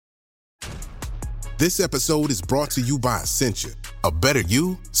This episode is brought to you by Essentia. A better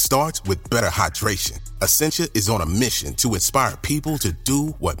you starts with better hydration. Essentia is on a mission to inspire people to do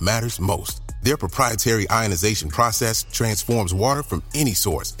what matters most. Their proprietary ionization process transforms water from any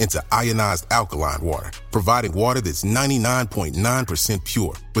source into ionized alkaline water, providing water that's 99.9%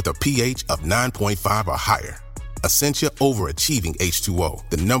 pure with a pH of 9.5 or higher. Essentia overachieving H2O,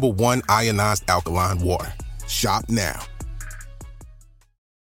 the #1 ionized alkaline water. Shop now.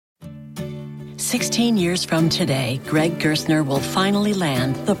 16 years from today, Greg Gerstner will finally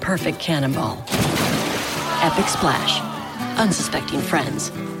land the perfect cannonball. Epic splash. Unsuspecting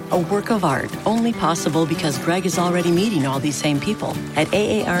friends. A work of art only possible because Greg is already meeting all these same people at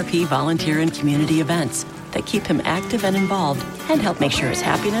AARP volunteer and community events that keep him active and involved and help make sure his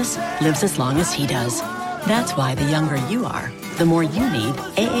happiness lives as long as he does. That's why the younger you are, the more you need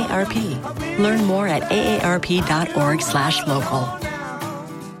AARP. Learn more at aarp.org/local.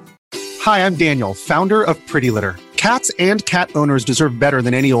 Hi, I'm Daniel, founder of Pretty Litter. Cats and cat owners deserve better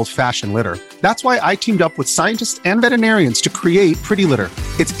than any old-fashioned litter. That's why I teamed up with scientists and veterinarians to create Pretty Litter.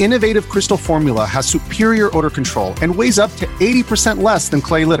 Its innovative crystal formula has superior odor control and weighs up to 80% less than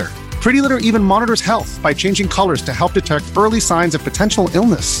clay litter. Pretty Litter even monitors health by changing colors to help detect early signs of potential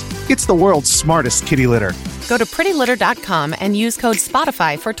illness. It's the world's smartest kitty litter. Go to prettylitter.com and use code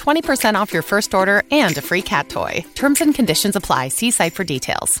SPOTIFY for 20% off your first order and a free cat toy. Terms and conditions apply. See site for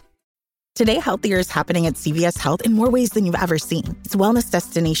details. Today, Healthier is happening at CVS Health in more ways than you've ever seen. It's wellness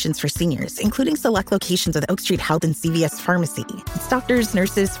destinations for seniors, including select locations with Oak Street Health and CVS Pharmacy. It's doctors,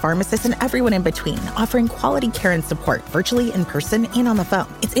 nurses, pharmacists, and everyone in between, offering quality care and support virtually, in person, and on the phone.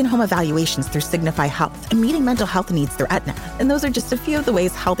 It's in-home evaluations through Signify Health and meeting mental health needs through Aetna. And those are just a few of the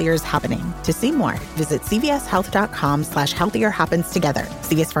ways Healthier is happening. To see more, visit cvshealth.com/healthier happens together.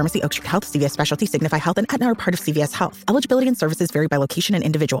 CVS Pharmacy, Oak Street Health, CVS Specialty, Signify Health, and Aetna are part of CVS Health. Eligibility and services vary by location and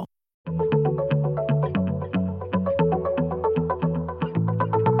individual.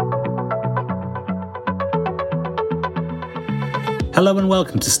 Hello and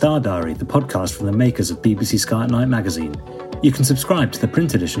welcome to Star Diary, the podcast from the makers of BBC Sky at Night magazine. You can subscribe to the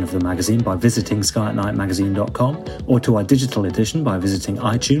print edition of the magazine by visiting skyatnightmagazine.com or to our digital edition by visiting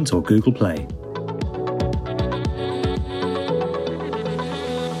iTunes or Google Play.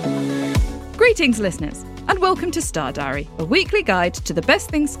 Greetings, listeners, and welcome to Star Diary, a weekly guide to the best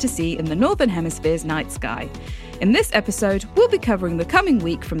things to see in the Northern Hemisphere's night sky. In this episode, we'll be covering the coming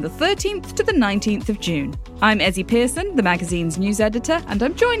week from the 13th to the 19th of June. I'm Ezzy Pearson, the magazine's news editor, and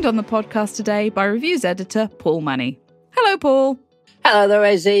I'm joined on the podcast today by reviews editor Paul Money. Hello, Paul. Hello there,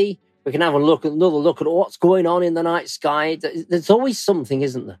 Ezzy. We can have another look at what's going on in the night sky. There's always something,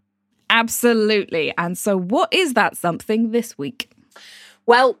 isn't there? Absolutely. And so what is that something this week?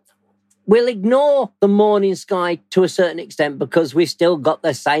 Well, we'll ignore the morning sky to a certain extent because we've still got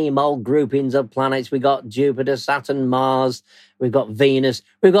the same old groupings of planets. We've got Jupiter, Saturn, Mars, we've got Venus,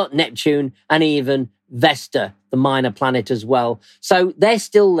 we've got Neptune, and even Vesta, the minor planet as well. So they're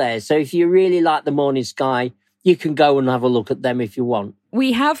still there. So if you really like the morning sky, you can go and have a look at them if you want.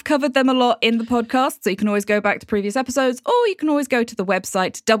 We have covered them a lot in the podcast, so you can always go back to previous episodes, or you can always go to the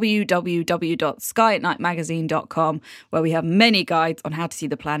website www.skyatnightmagazine.com, where we have many guides on how to see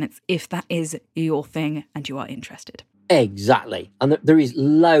the planets if that is your thing and you are interested. Exactly. And there is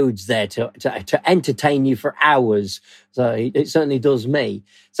loads there to entertain you for hours. So it certainly does me.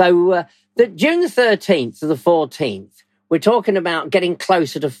 So June the 13th to the 14th, we're talking about getting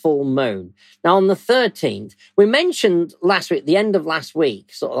closer to full moon. Now, on the 13th, we mentioned last week, the end of last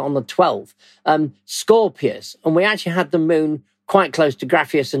week, sort of on the 12th, Scorpius, and we actually had the moon quite close to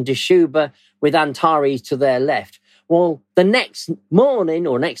Grapheus and Dishuba with Antares to their left. Well, the next morning,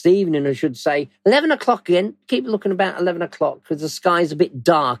 or next evening, I should say, 11 o'clock again, keep looking about 11 o'clock because the sky's a bit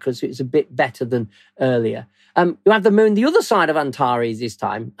darker, so it's a bit better than earlier. You have the moon the other side of Antares this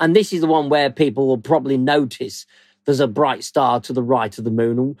time, and this is the one where people will probably notice there's a bright star to the right of the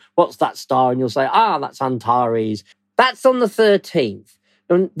moon. What's that star? And you'll say, that's Antares. That's on the 13th.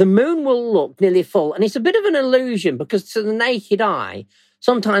 And the moon will look nearly full. And it's a bit of an illusion because to the naked eye,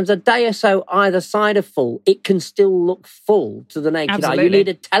 sometimes a day or so either side of full, it can still look full to the naked eye. You need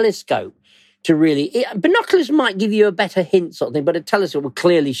a telescope to really... Binoculars might give you a better hint sort of thing, but a telescope will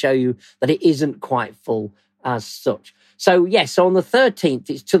clearly show you that it isn't quite full as such. So, yes, so on the 13th,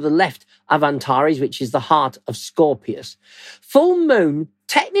 it's to the left of Antares, which is the heart of Scorpius. Full moon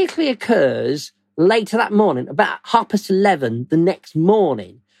technically occurs later that morning, about 11:30 the next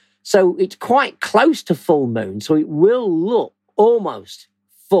morning. So it's quite close to full moon, so it will look almost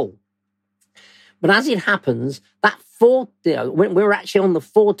full. But as it happens, that when we're actually on the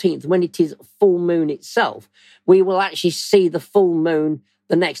 14th, when it is full moon itself, we will actually see the full moon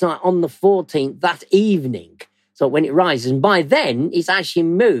the next night on the 14th, that evening. So when it rises, and by then it's actually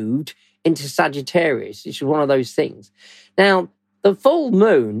moved into Sagittarius, which is one of those things. Now, the full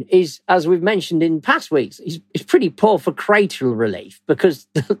moon is, as we've mentioned in past weeks, is pretty poor for crater relief because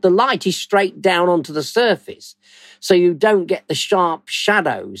the light is straight down onto the surface. So you don't get the sharp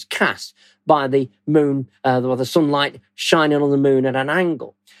shadows cast by the moon, or the sunlight shining on the moon at an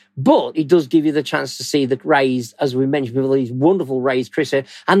angle. But it does give you the chance to see the rays, as we mentioned before, these wonderful rays, Chris.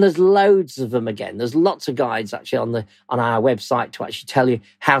 And there's loads of them again. There's lots of guides actually on our website to actually tell you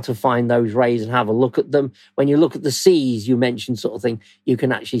how to find those rays and have a look at them. When you look at the seas, you mentioned sort of thing, you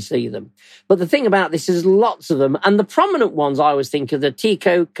can actually see them. But the thing about this is lots of them. And the prominent ones I always think are the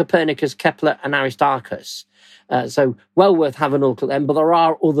Tycho, Copernicus, Kepler, and Aristarchus. So well worth having a look at them. But there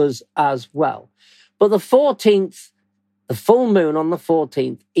are others as well. But the 14th, the full moon on the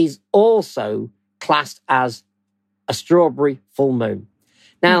 14th is also classed as a strawberry full moon.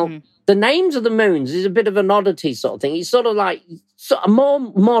 Now, the names of the moons is a bit of an oddity sort of thing. It's sort of like a more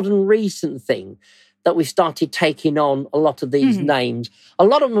modern, recent thing that we started taking on a lot of these names. A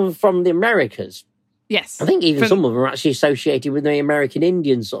lot of them are from the Americas. Yes. I think even some of them are actually associated with the American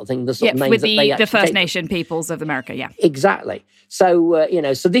Indian sort of thing, the sort of names with that they the First take. Nation peoples of America, yeah. Exactly. So,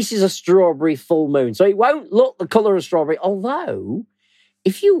 so this is a strawberry full moon. So it won't look the colour of strawberry, although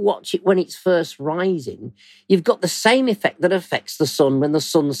if you watch it when it's first rising, you've got the same effect that affects the sun when the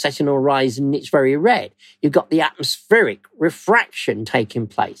sun's setting or rising and it's very red. You've got the atmospheric refraction taking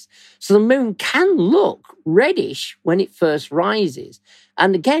place. So the moon can look reddish when it first rises.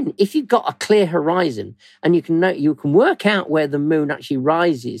 And again, if you've got a clear horizon and you can work out where the moon actually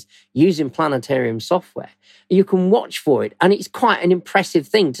rises using planetarium software, you can watch for it. And it's quite an impressive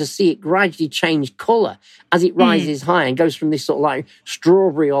thing to see it gradually change colour as it rises high and goes from this sort of like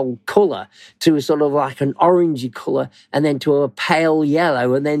strawberry old colour to a sort of like an orangey colour and then to a pale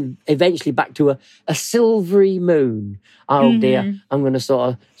yellow and then eventually back to a silvery moon. Oh dear, I'm going to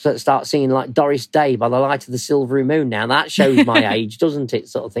sort of start seeing like Doris Day by the light of the silvery moon now. That shows my age, doesn't it,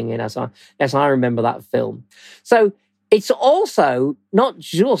 sort of thing. Yes, I remember that film. So it's also not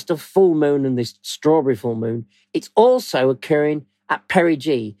just a full moon and this strawberry full moon, it's also occurring at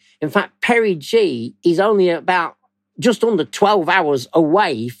perigee. In fact, perigee is only about just under 12 hours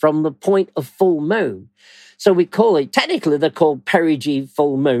away from the point of full moon. So we call it, technically they're called perigee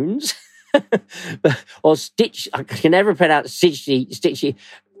full moons. Or stitch, I can never pronounce stitchy.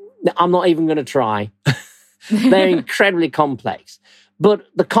 I'm not even going to try. They're incredibly complex. But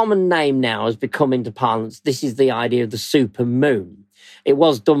the common name now has become into parlance. This is the idea of the super moon. It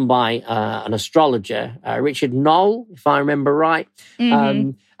was done by an astrologer, Richard Knoll, if I remember right.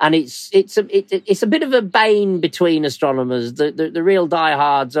 And it's a bit of a bane between astronomers. The real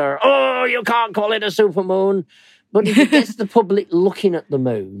diehards are, oh, you can't call it a supermoon. But if it gets the public looking at the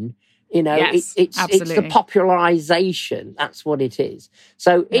moon, it's the popularization. That's what it is.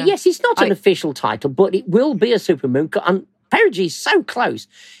 So, yes, it's not an official title, but it will be a supermoon. And perigee is so close.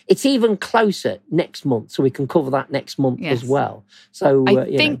 It's even closer next month, so we can cover that next month as well. So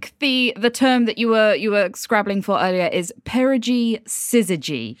I think the term that you were scrabbling for earlier is perigee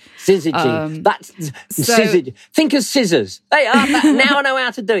syzygy. Syzygy. That's syzygy. Think of scissors. They are. Now I know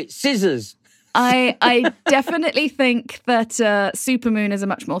how to do it. Scissors. I definitely think that Supermoon is a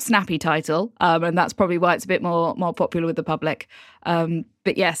much more snappy title, and that's probably why it's a bit more popular with the public.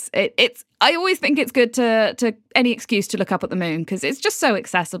 But yes, it's. I always think it's good to any excuse to look up at the moon because it's just so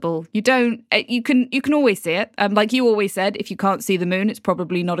accessible. You can always see it. Like you always said, if you can't see the moon, it's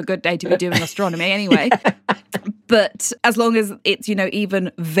probably not a good day to be doing astronomy anyway. But as long as it's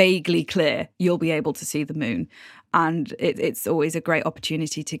even vaguely clear, you'll be able to see the moon. And it's always a great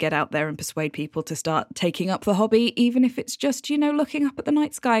opportunity to get out there and persuade people to start taking up the hobby, even if it's just, looking up at the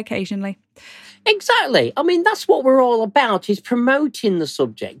night sky occasionally. Exactly. I mean, that's what we're all about, is promoting the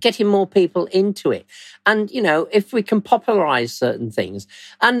subject, getting more people into it. And, if we can popularise certain things.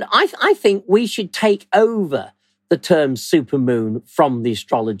 And I think we should take over the term supermoon from the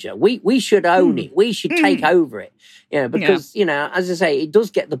astrologer. We should own it. We should take over it. Because, as I say, it does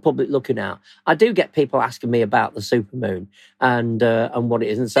get the public looking out. I do get people asking me about the supermoon and what it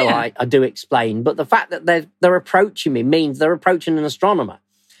is. And so I do explain. But the fact that they're approaching me means they're approaching an astronomer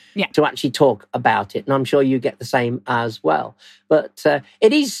to actually talk about it. And I'm sure you get the same as well. But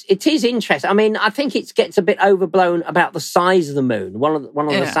it is interesting. I mean, I think it gets a bit overblown about the size of the moon. One of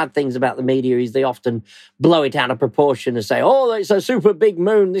the sad things about the media is they often blow it out of proportion and say, oh, it's a super big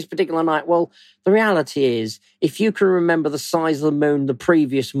moon this particular night. Well, the reality is, if you can remember the size of the moon the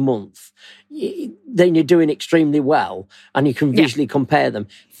previous month, then you're doing extremely well and you can visually compare them.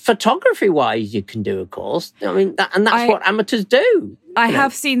 photography-wise you can do, of course. I mean, that's what amateurs do. I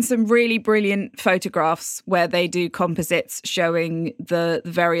have seen some really brilliant photographs where they do composites showing the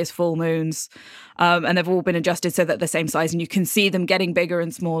various full moons, and they've all been adjusted so that they're the same size, and you can see them getting bigger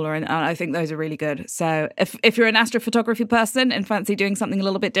and smaller, and I think those are really good. So if you're an astrophotography person and fancy doing something a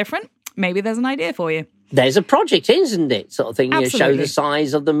little bit different, maybe there's an idea for you. There's a project, isn't it? Sort of thing. You show the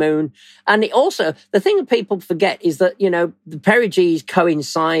size of the moon. And it also, the thing that people forget is that, the perigee is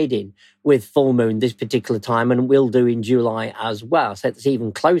coinciding with full moon this particular time, and will do in July as well. So it's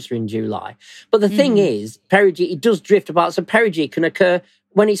even closer in July. But the thing is, perigee, it does drift apart. So perigee can occur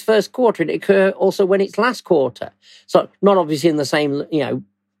when it's first quarter, and it occur also when it's last quarter. So not obviously in the same,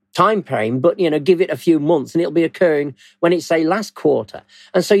 time frame, but, give it a few months and it'll be occurring when it's, say, last quarter.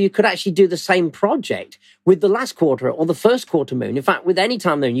 And so you could actually do the same project with the last quarter or the first quarter moon. In fact, with any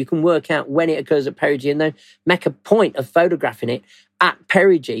time moon, you can work out when it occurs at perigee and then make a point of photographing it at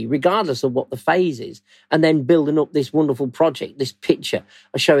perigee, regardless of what the phase is, and then building up this wonderful project, this picture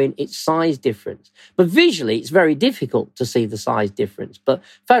of showing its size difference. But visually, it's very difficult to see the size difference, but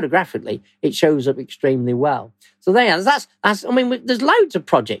photographically, it shows up extremely well. So there's loads of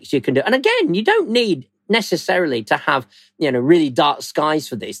projects you can do. And again, you don't need necessarily to have, really dark skies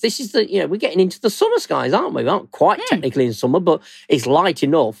for this. This is we're getting into the summer skies, aren't we? We aren't quite technically in summer, but it's light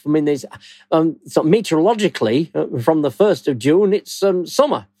enough. I mean, there's so meteorologically, from the 1st of June, it's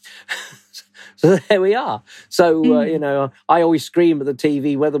summer. So there we are. So, I always scream at the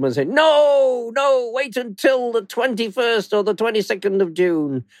TV weatherman saying, no, wait until the 21st or the 22nd of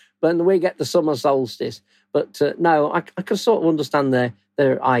June when we get the summer solstice. But no, I can sort of understand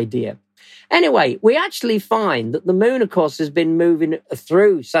their idea. Anyway, we actually find that the moon, of course, has been moving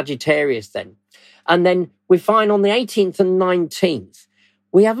through Sagittarius then. And then we find on the 18th and 19th,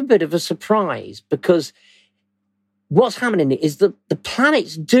 we have a bit of a surprise, because what's happening is that the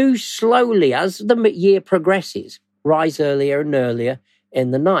planets do slowly, as the year progresses, rise earlier and earlier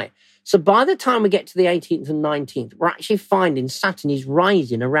in the night. So by the time we get to the 18th and 19th, we're actually finding Saturn is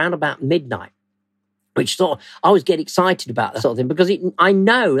rising around about midnight, which I always get excited about that sort of thing, because I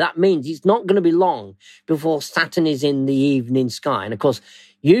know that means it's not going to be long before Saturn is in the evening sky. And of course,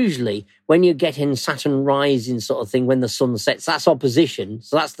 usually when you get in Saturn rising sort of thing, when the sun sets, that's opposition.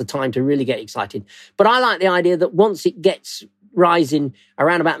 So that's the time to really get excited. But I like the idea that once it gets rising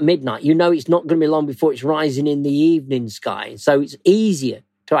around about midnight, it's not going to be long before it's rising in the evening sky. So it's easier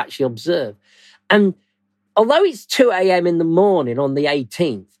to actually observe. And although it's 2 a.m. in the morning on the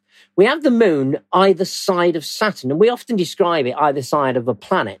 18th, we have the moon either side of Saturn, and we often describe it either side of a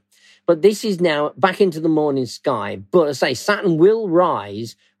planet. But this is now back into the morning sky. But as I say, Saturn will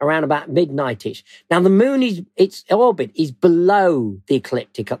rise around about midnight-ish. Now, the moon, its orbit is below the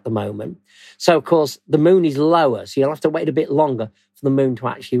ecliptic at the moment. So, of course, the moon is lower. So you'll have to wait a bit longer for the moon to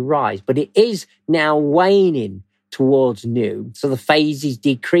actually rise. But it is now waning towards noon. So the phase is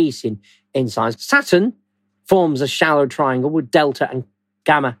decreasing in size. Saturn forms a shallow triangle with Delta and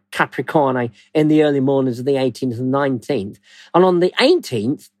Gamma Capricorni in the early mornings of the 18th and 19th. And on the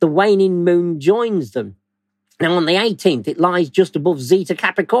 18th, the waning moon joins them. Now, on the 18th, it lies just above Zeta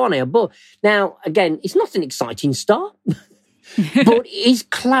Capricorni. Above. Now, again, it's not an exciting star, but it is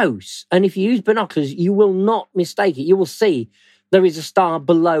close. And if you use binoculars, you will not mistake it. You will see there is a star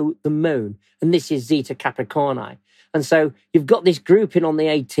below the moon, and this is Zeta Capricorni. And so you've got this grouping on the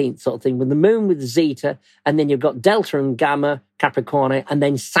 18th sort of thing with the moon with Zeta, and then you've got Delta and Gamma Capricorni, and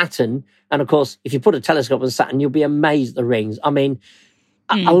then Saturn. And of course, if you put a telescope on Saturn, you'll be amazed at the rings. I mean,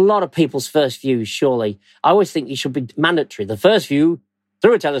 a lot of people's first views, surely. I always think it should be mandatory. The first view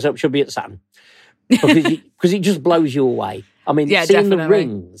through a telescope should be at Saturn, because it just blows you away. I mean, seeing the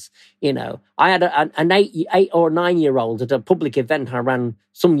rings, I had an 8 or 9-year-old at a public event I ran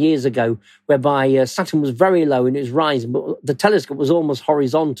some years ago, whereby Saturn was very low and it was rising, but the telescope was almost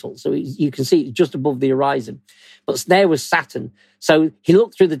horizontal. So you can see it just above the horizon. But there was Saturn. So he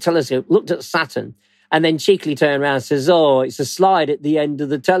looked through the telescope, looked at Saturn, and then cheekily turned around and says, "Oh, it's a slide at the end of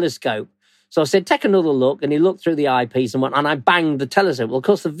the telescope." So I said, "Take another look." And he looked through the eyepiece and I banged the telescope. Well, of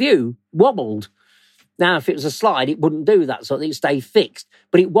course, the view wobbled. Now, if it was a slide, it wouldn't do that, so it would stay fixed.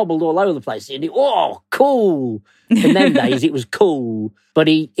 But it wobbled all over the place. And cool. In them days, it was cool. But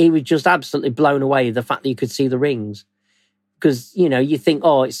he was just absolutely blown away the fact that you could see the rings. Because, you think,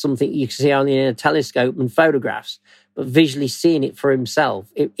 it's something you can see only in a telescope and photographs. But visually seeing it for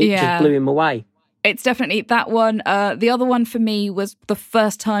himself, it just blew him away. It's definitely that one. The other one for me was the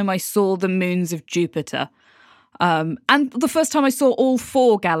first time I saw the moons of Jupiter. And the first time I saw all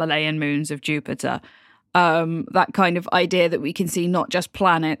 4 Galilean moons of Jupiter. That kind of idea that we can see not just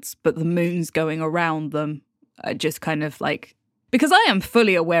planets, but the moons going around them, just kind of like Because I am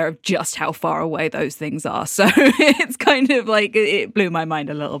fully aware of just how far away those things are. So it's kind of like, it blew my mind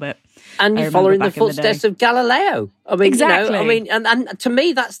a little bit. And you're following the footsteps of Galileo. I mean, exactly. And to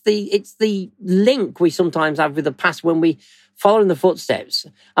me, it's the link we sometimes have with the past when we following the footsteps.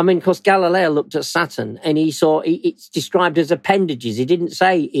 I mean, of course, Galileo looked at Saturn and he saw it's described as appendages. He didn't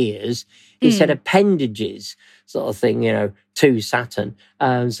say ears. He said appendages, sort of thing, to Saturn.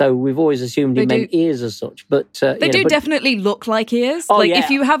 So we've always assumed he meant ears as such. But they do definitely look like ears. Oh, if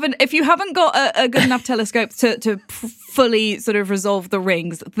you haven't got a good enough telescope to fully sort of resolve the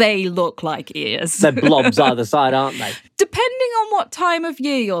rings, they look like ears. They're blobs either side, aren't they? Depending on what time of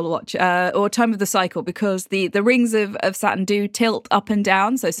year you'll watch, or time of the cycle, because the rings of Saturn do tilt up and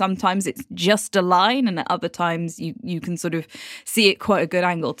down. So sometimes it's just a line, and at other times you can sort of see it quite a good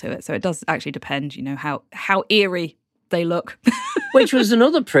angle to it. So it does actually depend, how eerie they look. Which was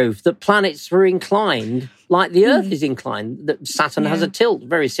another proof that planets were inclined like the Earth is inclined, that Saturn has a tilt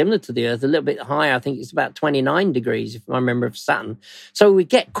very similar to the Earth, a little bit higher. I think it's about 29 degrees, if I remember, of Saturn. So we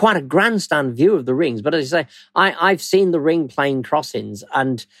get quite a grandstand view of the rings. But as I say, I've seen the ring plane crossings,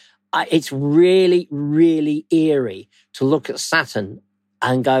 and it's really, really eerie to look at Saturn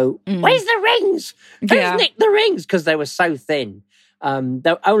and go, where's the rings? Who's nicked the rings? Because they were so thin.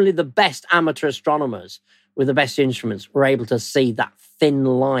 Only the best amateur astronomers with the best instruments were able to see that thin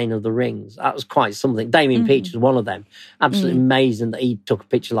line of the rings. That was quite something. Damien Peach was one of them. Absolutely amazing that he took a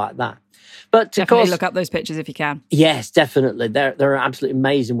picture like that. But definitely, of course, look up those pictures if you can. Yes, definitely. They're absolutely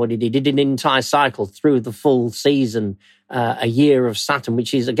amazing what he did. He did an entire cycle through the full season, a year of Saturn,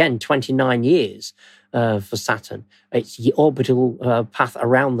 which is, again, 29 years for Saturn. It's the orbital path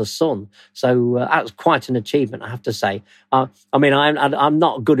around the sun. So that was quite an achievement, I have to say. I mean, I'm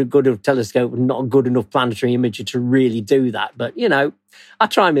not good at a telescope and not a good enough planetary imager to really do that. But, I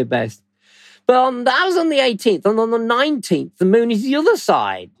try my best. But that was on the 18th. And on the 19th, the moon is the other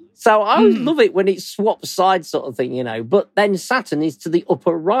side. So I always love it when it swaps sides sort of thing, But then Saturn is to the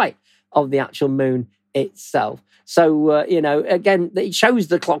upper right of the actual moon itself. So, again, it shows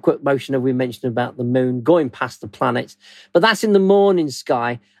the clockwork motion that we mentioned about the moon going past the planets. But that's in the morning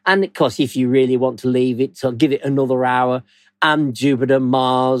sky. And, of course, if you really want to leave it, so give it another hour, and Jupiter,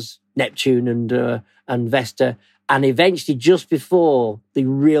 Mars, Neptune and Vesta. And eventually, just before the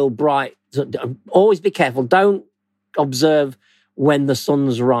real bright, always be careful. Don't observe when the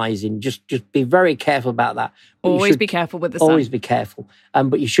sun's rising. Just be very careful about that. Always be careful with the sun. Always be careful.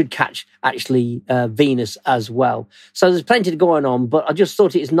 But you should catch, actually, Venus as well. So there's plenty going on, but I just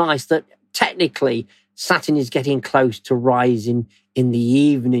thought it was nice that technically Saturn is getting close to rising in the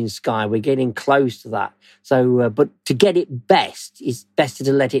evening sky. We're getting close to that. So, but to get it best, it's better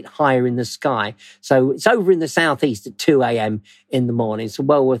to let it higher in the sky. So it's over in the southeast at 2 a.m. in the morning. So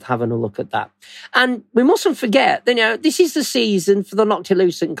well worth having a look at that. And we mustn't forget, this is the season for the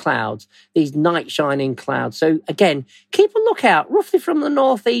noctilucent clouds, these night shining clouds. So again, keep a lookout roughly from the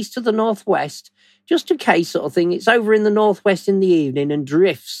northeast to the northwest, just in case sort of thing. It's over in the northwest in the evening and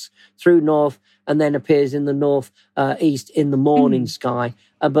drifts through north and then appears in the north east in the morning sky.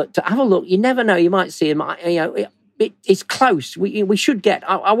 But to have a look, you never know, you might see them. It's close. We should get,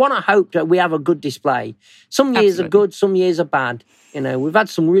 I want to hope that we have a good display. Some years are good, some years are bad. We've had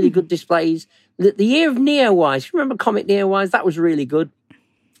some really good displays. The year of Neowise, remember Comet Neowise? That was really good.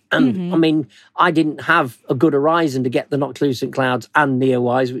 And I mean, I didn't have a good horizon to get the noctilucent clouds and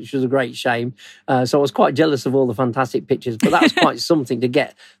Neowise, which was a great shame. So I was quite jealous of all the fantastic pictures, but that was quite something to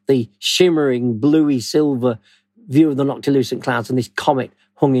get the shimmering bluey silver view of the noctilucent clouds and this comet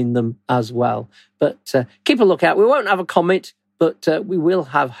hung in them as well. But keep a lookout. We won't have a comet, but we will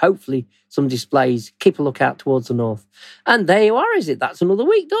have, hopefully, some displays. Keep a lookout towards the north. And there you are, is it? That's another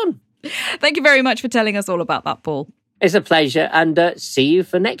week done. Thank you very much for telling us all about that, Paul. It's a pleasure, and see you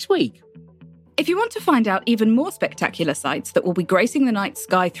for next week. If you want to find out even more spectacular sights that will be gracing the night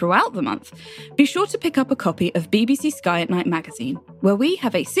sky throughout the month, be sure to pick up a copy of BBC Sky at Night magazine, where we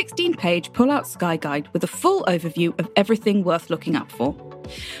have a 16-page pull-out sky guide with a full overview of everything worth looking up for.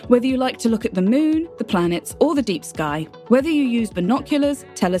 Whether you like to look at the moon, the planets, or the deep sky, whether you use binoculars,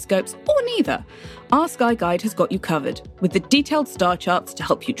 telescopes, or neither, our sky guide has got you covered, with the detailed star charts to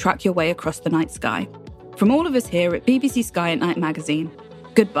help you track your way across the night sky. From all of us here at BBC Sky at Night magazine,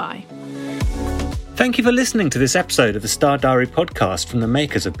 goodbye. Thank you for listening to this episode of the Star Diary podcast from the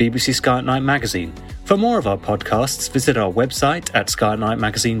makers of BBC Sky at Night magazine. For more of our podcasts, visit our website at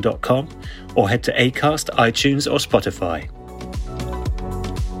skyatnightmagazine.com or head to Acast, iTunes or Spotify.